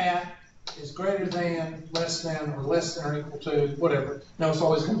 P hat is greater than, less than, or less than or equal to, whatever. No, it's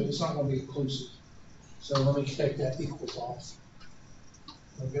always going to be, it's not going to be inclusive. So let me take that equals off.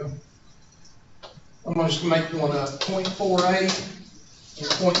 There we go. I'm going to just make one up, 0.48 and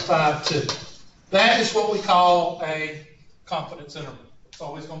 0.52. That is what we call a confidence interval. It's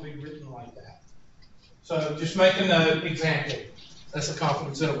always going to be written like that. So just make a note, example. That's a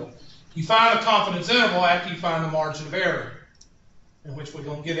confidence interval. You find a confidence interval after you find the margin of error, in which we're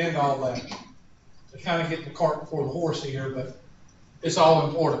going to get into all that. To kind of get the cart before the horse here, but it's all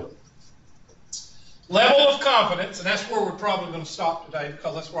important. Level of confidence, and that's where we're probably going to stop today,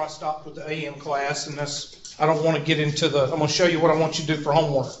 because that's where I stopped with the AM class, and I don't want to get into I'm going to show you what I want you to do for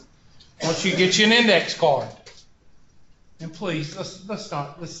homework. I want you to get you an index card. And please, let's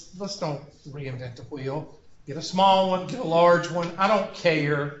don't reinvent the wheel. Get a small one, get a large one. I don't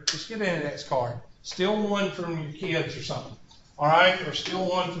care. Just get an index card. Steal one from your kids or something. All right? Or steal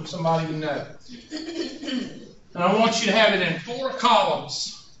one from somebody you know. And I want you to have it in 4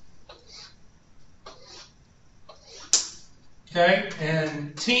 columns. Okay?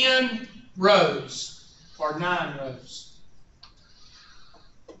 And 10 rows or 9 rows.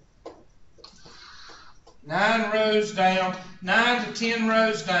 9 rows down, 9 to 10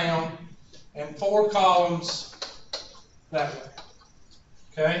 rows down, and 4 columns that way.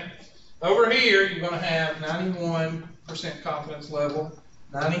 Okay? Over here, you're going to have 91% confidence level,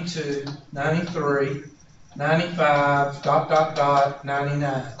 92, 93, 95, ...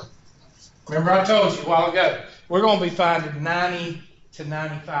 99. Remember I told you a while ago, we're going to be finding 90 to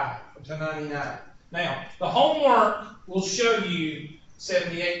 95, to 99. Now, the homework will show you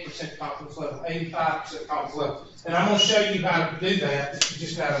 78% confidence level, 85% confidence level. And I'm going to show you how to do that. You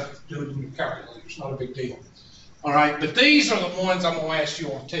just got to do it in your calculator. It's not a big deal. All right, but these are the ones I'm going to ask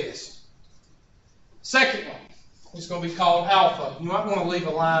you on test. Second one is going to be called alpha. You might want to leave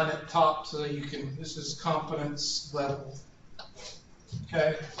a line at the top so you can, this is confidence level.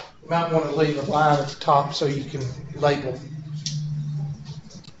 Okay? You might want to leave a line at the top so you can label.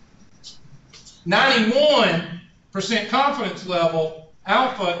 91% confidence level,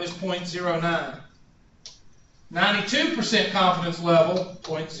 alpha is 0.09. 92% confidence level,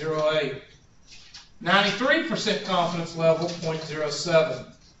 0.08. 93% confidence level, 0.07.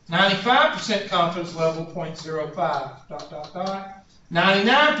 95% confidence level, 0.05. ...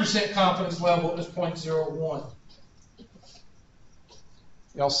 99% confidence level is 0.01.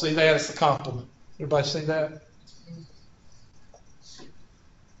 Y'all see that? It's the complement. Everybody see that?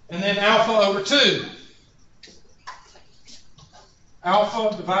 And then alpha over 2.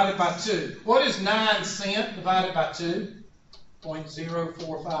 Alpha divided by 2. What is 9 cent divided by 2?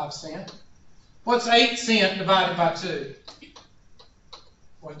 0.045 cent. What's 8 cent divided by 2?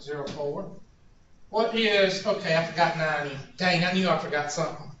 0.04. What is, okay, I forgot 90. Dang, I knew I forgot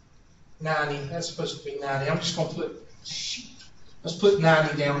something. 90, that's supposed to be 90. I'm just gonna put, let's put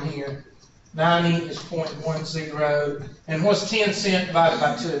 90 down here. 90 is 0.10, and what's 10 cent divided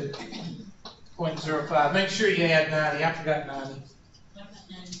by 2? 0.05. Make sure you add 90, I forgot 90.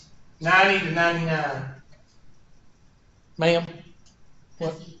 90 to 99. Ma'am?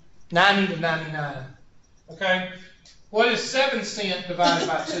 What? 90 to 99. Okay? What is 7 cent divided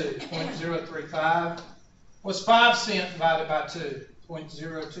by 2? 0.035. What's 5 cent divided by 2?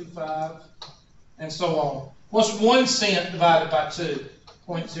 0.025. And so on. What's 1 cent divided by 2?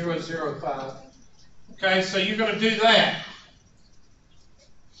 0.005. Okay, so you're going to do that.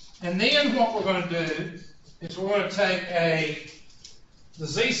 And then what we're going to do is we're going to take the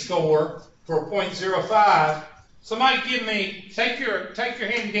z-score for 0.05. Somebody give me, take your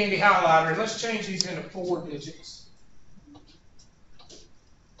handy dandy highlighter and let's change these into 4 digits.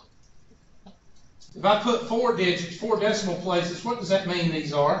 If I put 4 digits, 4 decimal places, what does that mean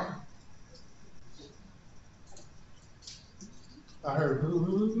these are? I heard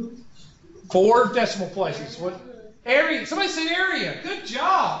 4 decimal places. What? Area. Somebody said area. Good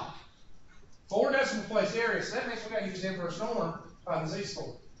job. 4 decimal place area. So that means we got to use inverse norm on the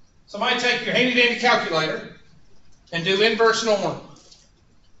z-score. Somebody take your handy dandy calculator and do inverse norm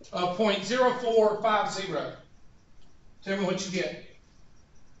of 0.0450. Tell me what you get.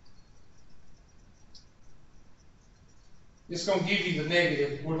 It's going to give you the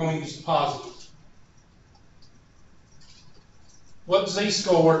negative. We're going to use the positive. What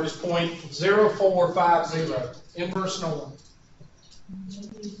z-score is 0.0450? Inverse norm.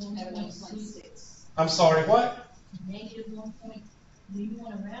 I'm sorry, what? Negative 1 point. Do you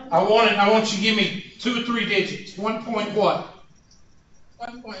want to round? I want you to give me 2 or 3 digits. 1 point what?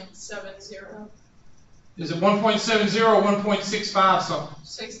 1.70. Is it 1.70 or 1.65 something?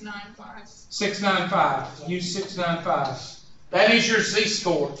 695. 695. Use 695. That is your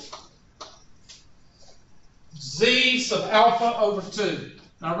z-score. Z sub alpha over 2.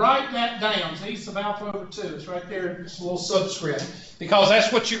 Now write that down. Z sub alpha over 2. It's right there. It's a little subscript. Because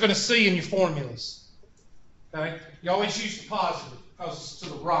that's what you're going to see in your formulas. Okay? You always use the positive because it's to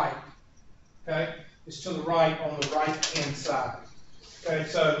the right. Okay? It's to the right on the right-hand side. Okay,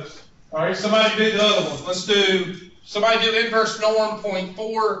 so, all right, somebody do the other one. Let's do, somebody do inverse norm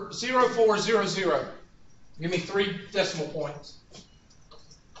 0.0400. Give me 3 decimal points.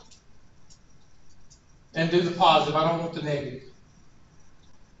 And do the positive. I don't want the negative.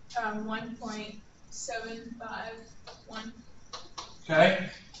 1.751. Okay?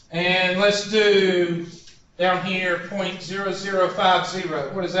 And let's do down here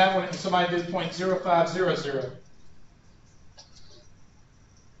 0.0050. What is that one? Somebody do 0.0500.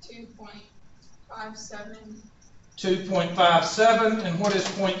 2.57. 2.57. And what is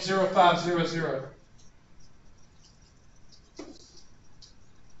 0.0500?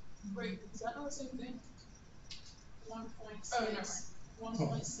 Wait, is that not the same thing? 1.6. Oh, never mind.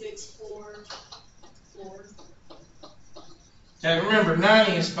 1.644. Okay, remember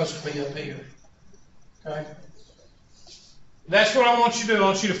 90 is supposed to be up here. Okay? That's what I want you to do. I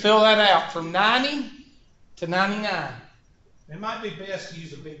want you to fill that out from 90 to 99. It might be best to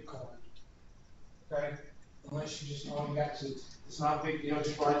use a big card. Okay? Unless you just all you got to. It's not a big deal.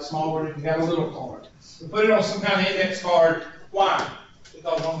 Just write smaller if you got a little card. So put it on some kind of index card. Why?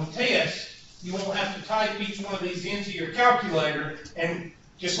 Because on the test, you won't have to type each one of these into your calculator, and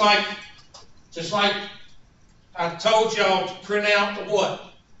just like I told y'all to print out the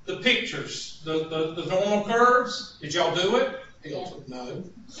what? The pictures, the normal curves. Did y'all do it? No.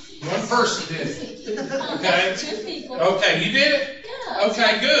 One person did it. Okay. 2 people. Okay, you did it? Yeah.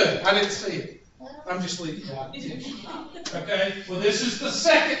 Okay, good. I didn't see it. I'm just leaving it out. Okay, well this is the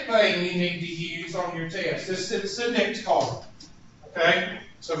second thing you need to use on your test. This is the index card. Okay,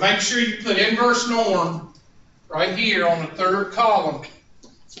 so make sure you put inverse norm right here on the 3rd column.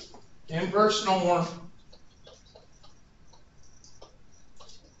 Inverse norm.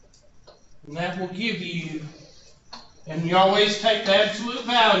 And that will give you, and you always take the absolute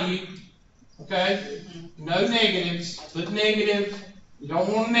value, okay? No negatives, put negative. You don't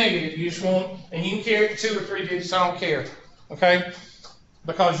want a negative, you just want, and you can carry it 2 or 3 digits, I don't care, okay?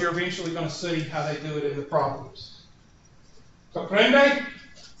 Because you're eventually going to see how they do it in the problems. So, Prende?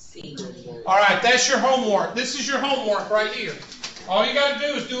 All right, that's your homework. This is your homework right here. All you got to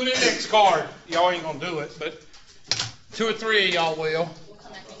do is do an index card. Y'all ain't going to do it, but 2 or 3 of y'all will. We'll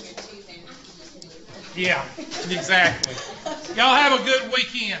come back in here Tuesday. Yeah, exactly. Y'all have a good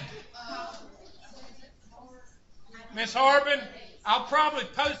weekend. Miss Harbin, I'll probably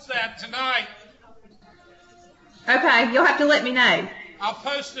post that tonight. Okay, you'll have to let me know. I'll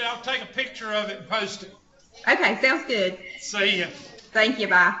post it, I'll take a picture of it and post it. Okay, sounds good. See ya. Thank you,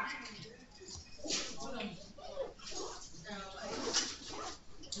 bye.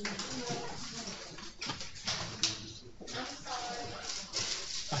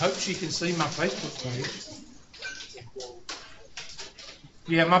 I hope she can see my Facebook page.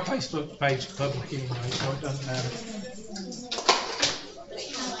 Yeah, my Facebook page is public anyway, so it doesn't matter.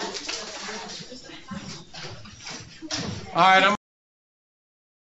 All right, I'm